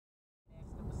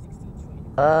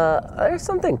There's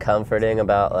something comforting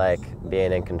about like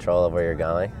being in control of where you're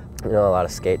going. You know, a lot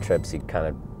of skate trips you kind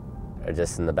of are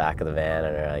just in the back of the van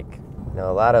and are like, you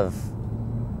know, a lot of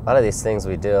these things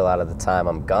we do a lot of the time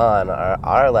I'm gone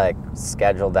are like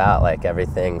scheduled out. Like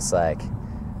everything's like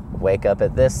wake up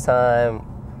at this time,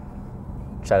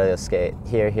 try to go skate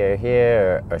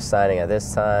here, or signing at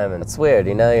this time. And it's weird,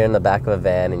 you know, you're in the back of a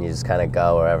van and you just kind of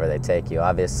go wherever they take you.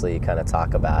 Obviously, you kind of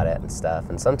talk about it and stuff.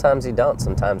 And sometimes you don't.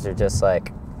 Sometimes you're just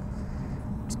like,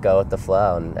 just go with the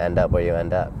flow and end up where you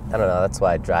end up. I don't know, that's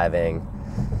why driving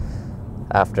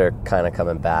after kind of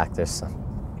coming back, it's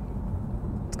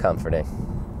comforting.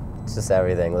 It's just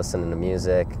everything, listening to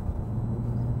music,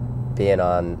 being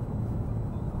on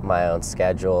my own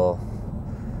schedule.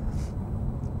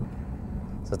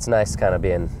 So it's nice kind of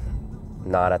being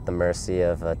not at the mercy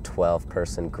of a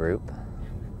 12-person group.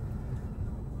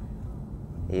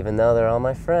 Even though they're all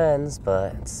my friends,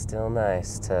 but it's still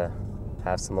nice to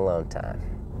have some alone time.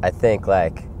 I think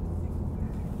like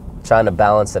trying to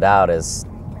balance it out is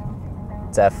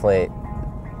definitely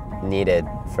needed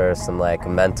for some like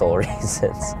mental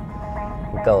reasons.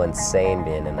 I go insane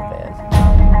being in a van.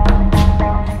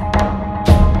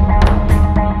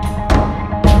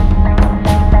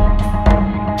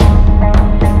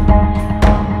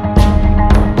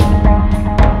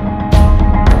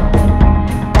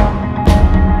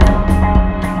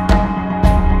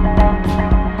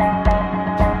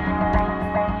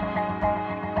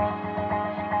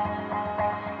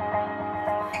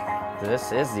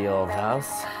 This is the old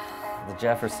house, the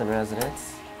Jefferson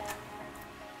residence.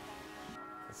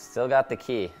 It's still got the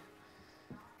key.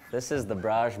 This is the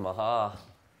Braj Mahal.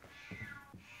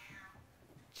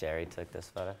 Jerry took this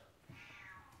photo.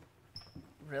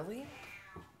 Really?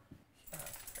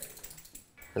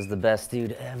 This is the best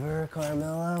dude ever,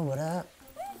 Carmelo. What up?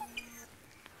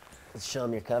 Let's show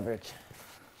him your coverage.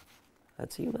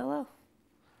 That's you, Mello?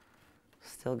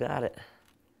 Still got it.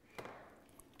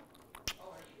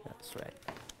 That's right.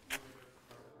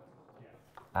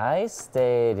 I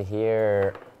stayed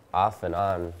here off and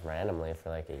on randomly for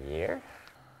like a year.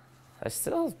 I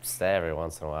still stay every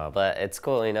once in a while, but it's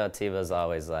cool, you know, Tiva's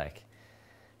always like,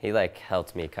 he like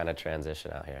helped me kind of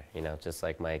transition out here, you know, just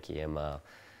like Mikey and Mo.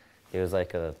 He was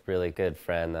like a really good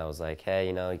friend that was like, hey,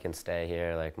 you know, you can stay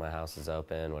here, like my house is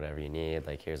open, whatever you need,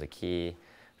 like here's a key,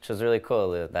 which was really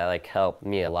cool. That like helped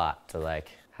me a lot to like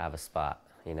have a spot,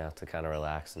 you know, to kind of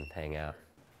relax and hang out.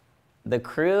 The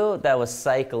crew that was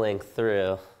cycling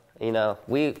through, you know,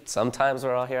 we sometimes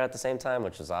were all here at the same time,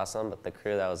 which was awesome, but the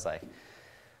crew that was like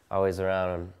always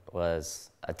around was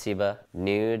Atiba,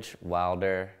 Nuge,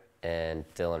 Wilder, and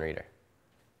Dylan Reeder,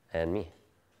 and me.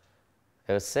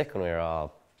 It was sick when we were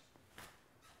all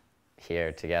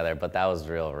here together, but that was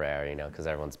real rare, you know, because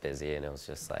everyone's busy and it was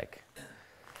just like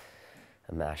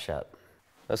a mashup.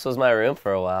 This was my room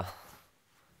for a while.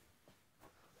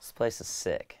 This place is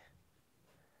sick.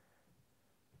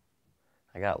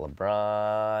 I got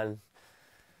LeBron,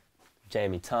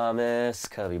 Jamie Thomas,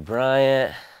 Kobe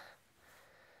Bryant,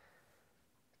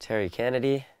 Terry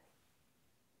Kennedy.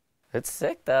 It's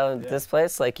sick though. Yeah. This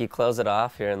place, like you close it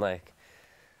off, you're in like,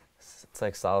 it's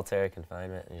like solitary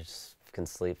confinement. You just can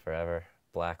sleep forever,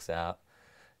 blacks out.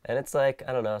 And it's like,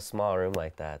 I don't know, a small room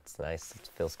like that. It's nice, it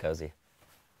feels cozy.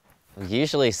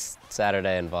 Usually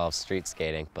Saturday involves street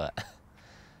skating, but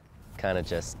kind of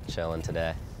just chilling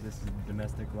today. This is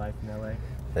domestic life in LA?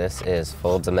 This is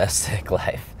full domestic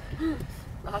life.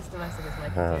 Last domestic is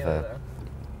Mikey though.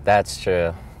 That's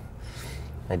true.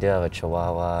 I do have a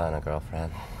Chihuahua and a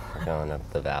girlfriend. We're going up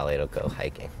the valley to go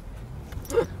hiking.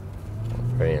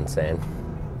 Pretty insane.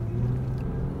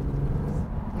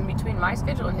 In between my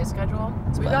schedule and his schedule,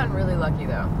 so we've gotten really lucky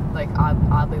though. Like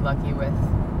oddly lucky with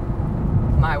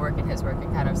my work and his work.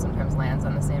 It kind of sometimes lands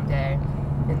on the same day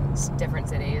in different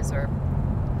cities or.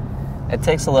 It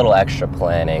takes a little extra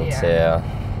planning too,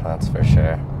 that's for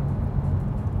sure.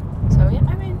 So yeah,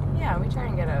 I mean, yeah, we try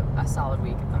and get a solid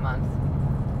week a month.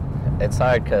 It's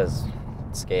hard because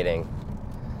skating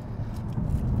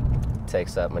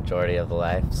takes up majority of the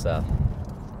life, so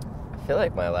I feel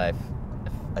like my life,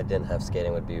 if I didn't have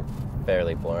skating, would be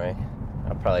fairly boring.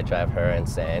 I'd probably drive her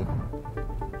insane.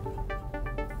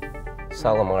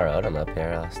 Saw Lamar Odom up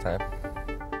here last time.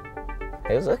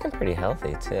 He was looking pretty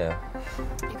healthy too.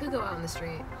 You could go out on the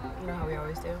street, you know how we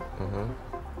always do.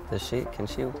 Mm-hmm. Can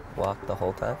she walk the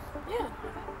whole time? Yeah.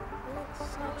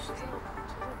 She doesn't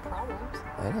problems.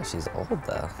 I know, she's old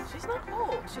though. She's not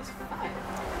old, she's 5.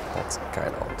 That's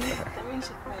kind of old for her. I mean,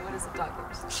 wait, what is the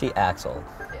dog? She acts old.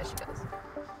 Yeah, she does.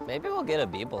 Maybe we'll get a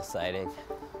Beeble sighting.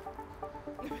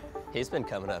 He's been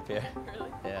coming up here.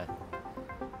 Really? Yeah.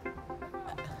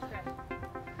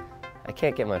 I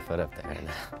can't get my foot up there right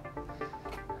now.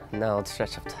 No, let's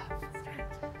stretch up top.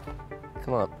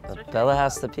 Come on, Bella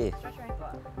has to pee. Stretch your ankle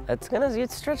out. It's gonna get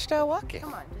stretched out walking.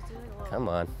 Come on, just do like a little. Come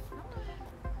on.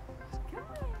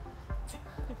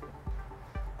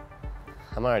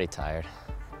 I'm already tired.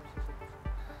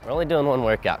 We're only doing one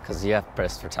workout because you have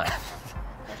pressed for time.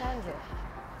 What time is it?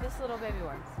 Just little baby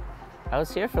ones. I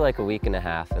was here for like a week and a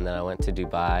half, and then I went to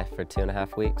Dubai for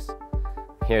 2.5 weeks.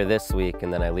 Here this week,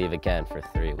 and then I leave again for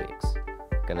 3 weeks.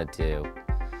 Gonna do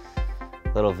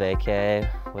a little vacay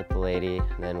with the lady,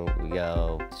 and then we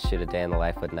go shoot a day in the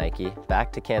life with Nike.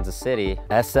 Back to Kansas City,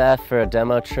 SF for a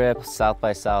demo trip, South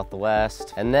by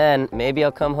Southwest, and then maybe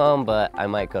I'll come home, but I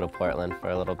might go to Portland for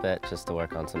a little bit just to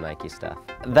work on some Nike stuff.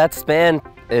 That span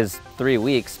is 3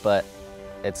 weeks, but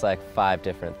it's like 5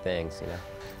 different things, you know?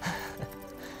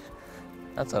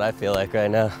 That's what I feel like right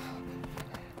now.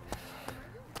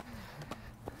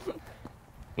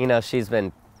 You know, she's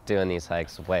been doing these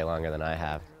hikes way longer than I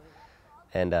have.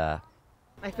 And I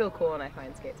feel cool when I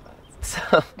find skate spots.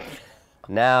 so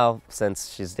now,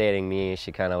 since she's dating me,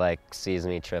 she kind of like sees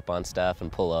me trip on stuff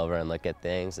and pull over and look at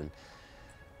things. And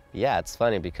yeah, it's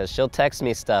funny because she'll text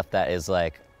me stuff that is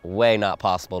like way not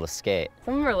possible to skate.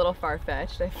 Some of them are a little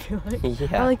far-fetched, I feel like.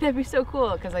 Yeah. I'm like, that'd be so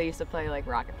cool, because I used to play like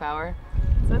Rocket Power.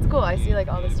 So that's cool. I see like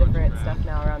all this different stuff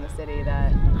now around the city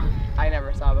that I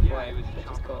never saw before, which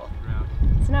is cool.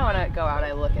 So now when I go out,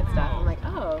 I look at stuff, I'm like,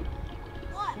 oh,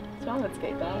 John would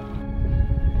skate that.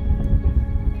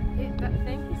 That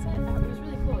thing he said, that was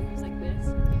really cool. He was like this,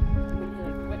 and then he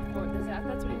like went forward.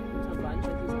 That's what he was on lunge,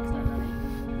 like he was gonna start running.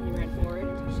 And he ran forward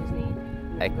and touched his knee,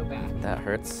 and then go back. That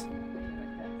hurts.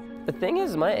 The thing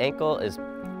is, my ankle is,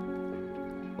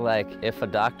 like, if a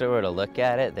doctor were to look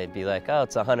at it, they'd be like, oh,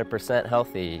 it's 100%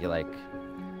 healthy, like,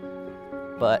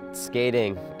 but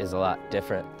skating is a lot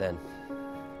different than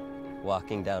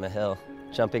walking down a hill,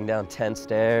 jumping down 10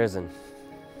 stairs, and,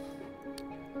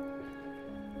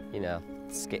 you know,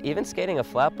 even skating a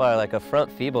flat bar, like a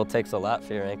front feeble takes a lot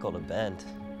for your ankle to bend.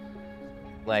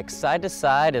 Like, side to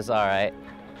side is all right.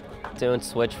 Doing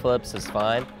switch flips is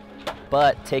fine.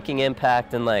 But taking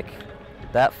impact and like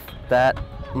that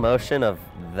motion of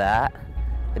that,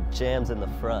 it jams in the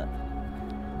front.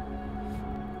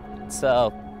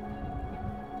 So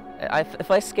if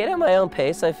I skate at my own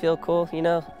pace, I feel cool, you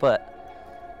know? But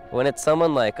when it's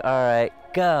someone like, all right,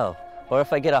 go. Or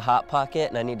if I get a hot pocket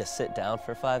and I need to sit down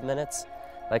for 5 minutes,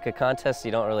 like a contest,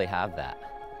 you don't really have that.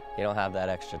 You don't have that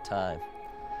extra time.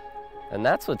 And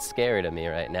that's what's scary to me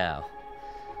right now.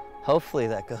 Hopefully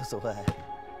that goes away.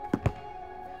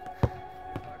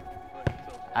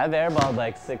 I've airballed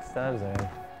like 6 times already.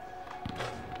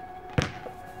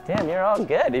 Damn, you're all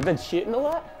good. You've been shooting a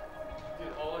lot? Dude,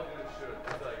 all I do is shoot.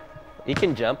 It's like... You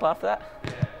can jump off that?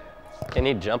 Yeah. Can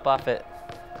you jump off it?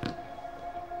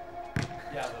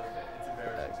 Yeah, a little bit. It's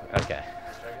embarrassing. Okay.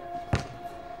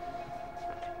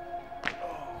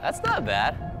 That's not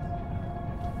bad.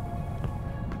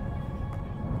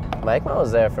 Mike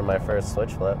was there for my first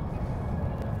switch flip.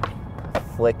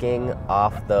 Flicking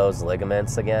off those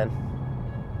ligaments again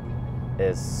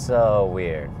is so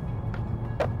weird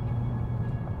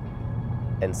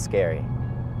and scary.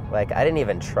 Like, I didn't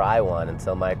even try one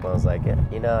until Mike was like, yeah,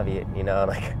 have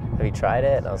you tried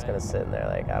it? And I was kind of sitting there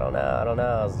like, I don't know.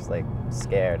 I was just like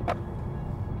scared.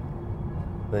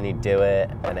 Then you do it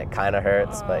and it kind of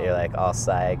hurts, but you're like all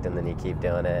psyched, and then you keep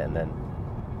doing it, and then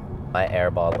I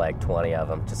airballed like 20 of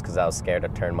them just because I was scared to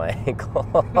turn my ankle.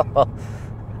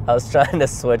 I was trying to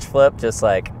switch flip, just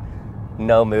like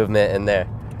no movement in there.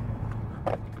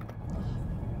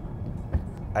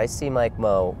 I see Mike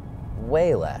mow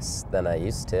way less than I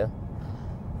used to.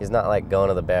 He's not like going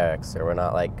to the Berrics, or we're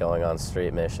not like going on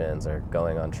street missions or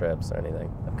going on trips or anything.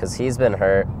 Because he's been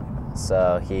hurt,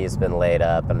 so he's been laid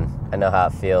up, and I know how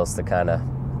it feels to kind of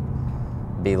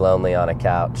be lonely on a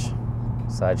couch.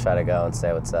 So I try to go and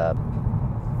say what's up,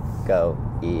 go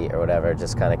eat or whatever,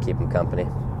 just kind of keep him company.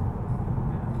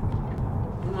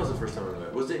 When was the first time we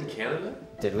met? Was it in Canada?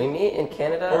 Did we meet in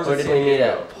Canada, Or was or it did San we meet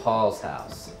Diego? at Paul's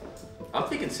house? I'm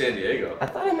thinking San Diego. I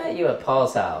thought I met you at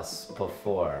Paul's house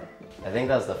before. I think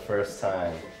that was the first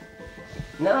time.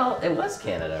 No, it was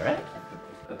Canada, right?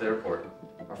 At the airport.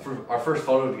 Our first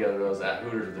photo together was at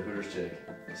Hooters with the Hooters chick.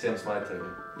 Sam Smythe took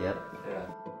it. Yep. Yeah.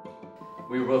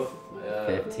 We were both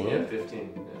 15? Yeah,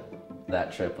 15. Yeah.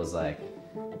 That trip was like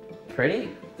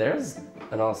pretty. There's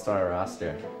an all-star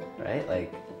roster, right?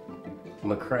 Like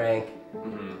McCrank,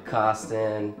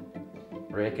 Costin,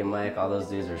 Rick and Mike, all those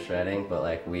dudes were shredding, but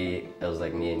like it was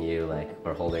like me and you, like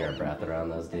we're holding our breath around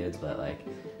those dudes, but like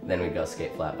then we'd go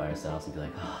skate flat by ourselves and be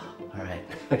like, oh, all right,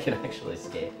 I can actually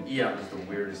skate. Yeah, it was the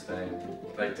weirdest thing.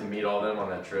 Like to meet all them on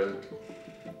that trip.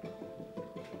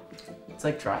 It's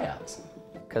like tryouts.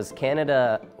 Because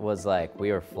Canada was like,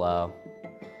 we were flow.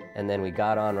 And then we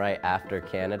got on right after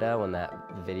Canada when that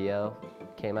video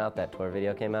came out, that tour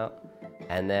video came out.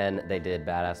 And then they did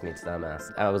Badass Meets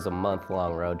Dumbass. That was a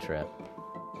month-long road trip.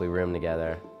 We roomed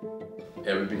together.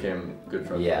 Yeah, we became good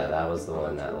friends. Yeah, that was the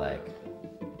one that like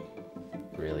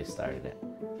really started it.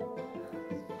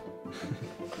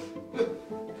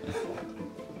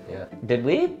 Yeah. Did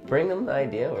we bring them the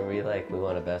idea? Were we like, we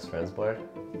want a best friends board?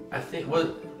 I think,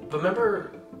 but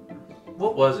remember,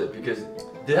 what was it? Because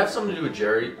did it have something to do with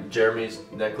Jeremy's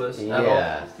necklace at all?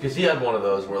 Yeah. Because he had one of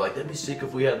those where like, that'd be sick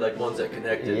if we had like ones that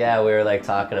connected. Yeah, we were like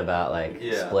talking about like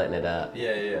splitting it up.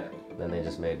 Yeah. Then they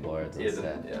just made boards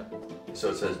instead. Yeah. So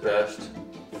it says best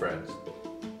friends.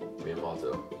 Me and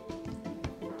Malto.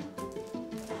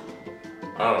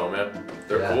 I don't know, man.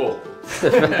 They're cool.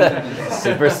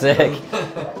 Super sick.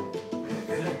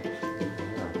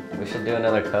 We should do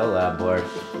another collab board.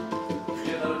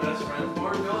 Get another best friends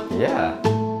board going? Yeah.